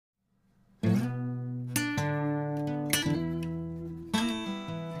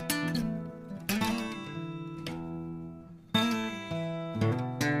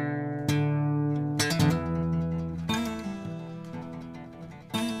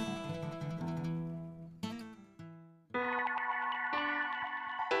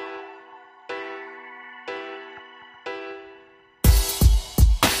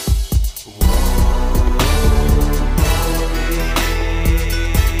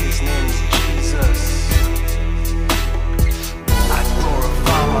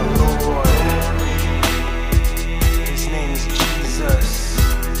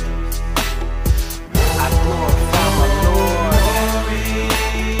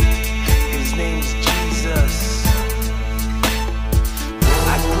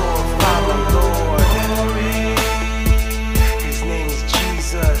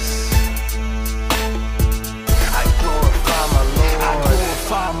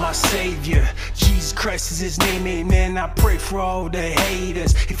my Savior. Jesus Christ is his name, amen. I pray for all the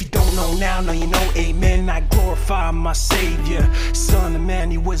haters. If you don't know now, now you know, amen. I glorify my Savior. Son of man,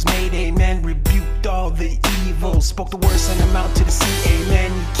 he was made, amen. Rebuked all the evil, spoke the word, sent him out to the sea,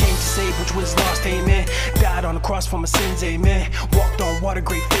 amen. He came to save which was lost, amen. Died on the cross for my sins, amen. Walked on water,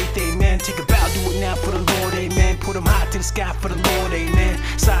 great faith, amen. Take a bow, do it now for the Lord, amen. Put him high to the sky for the Lord, amen.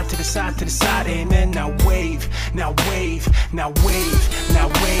 Side to the side, to the side, amen. Now wave, now wave, now wave, now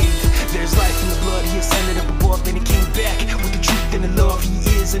wave. There's life in the blood, he ascended up above, then he came back with the truth and the love. He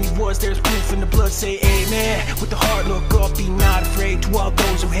is and he was, there's proof in the blood, say amen. With the heart look up, be not afraid. To all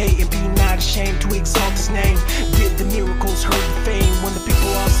those who hate and be not ashamed to exalt his name. Did the miracles, heard the fame. When the people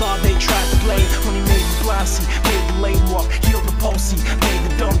all saw, they tried to blame. When he made the blind see, made the lame walk, healed the palsy, made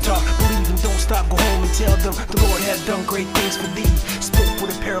the dumb talk. Believe and don't stop, go home and tell them the Lord has done great things for thee. Spoke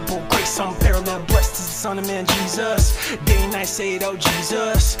with a parable, grace unparalleled. Blessed is the Son of Man, Jesus. Day and night say it, oh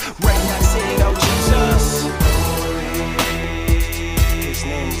Jesus. Right now say it, oh Jesus. His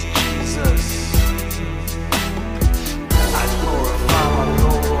name is Jesus. I glorify my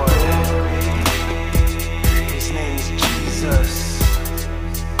Lord. His name is Jesus.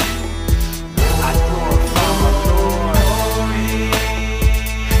 I glorify my Lord.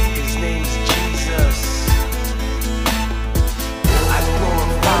 His name is Jesus. I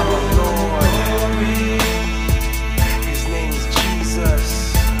glorify my Lord. His name is Jesus.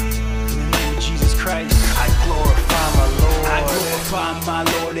 In the name of Jesus Christ, I glorify my Lord. I glorify my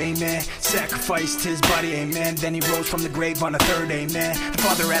Lord, amen. Sacrificed his body, amen. Then he rose from the grave on the third, amen. The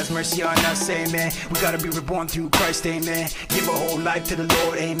Father has mercy on us, amen. We gotta be reborn through Christ, amen. Give a whole life to the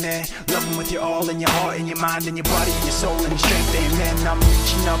Lord, amen. Love him with your all, in your heart, in your mind, in your body, in your soul, and your strength, amen. I'm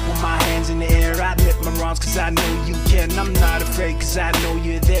reaching up with my hands in the air. I admit my wrongs cause I know you can. I'm not afraid cause I know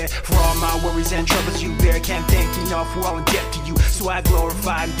you're there. For all my worries and troubles you bear. Can't thank you enough, we're all in debt to you. So I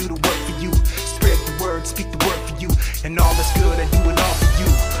glorify and do the work for you. Spread the word, speak the word for you. And all that's good, I do it all for you.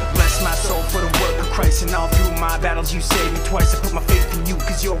 Bless my soul for the work of Christ. And all through my battles you saved me twice. I put my faith in you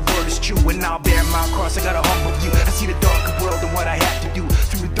cause your word is true. And I'll bear my cross, I gotta humble you. I see the darker world and what I have to do.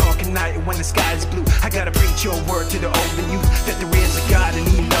 Through the dark night and when the sky is blue, I gotta preach your word to the open youth. That there is a God and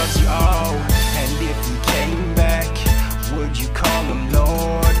he loves you all. And if he came back, would you call him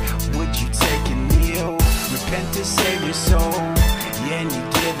Lord? Would you take a kneel? Repent to save your soul. And you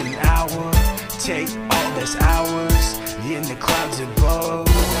give an hour. Take all that's ours in the clouds above.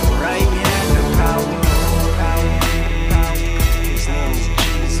 Right hand of power.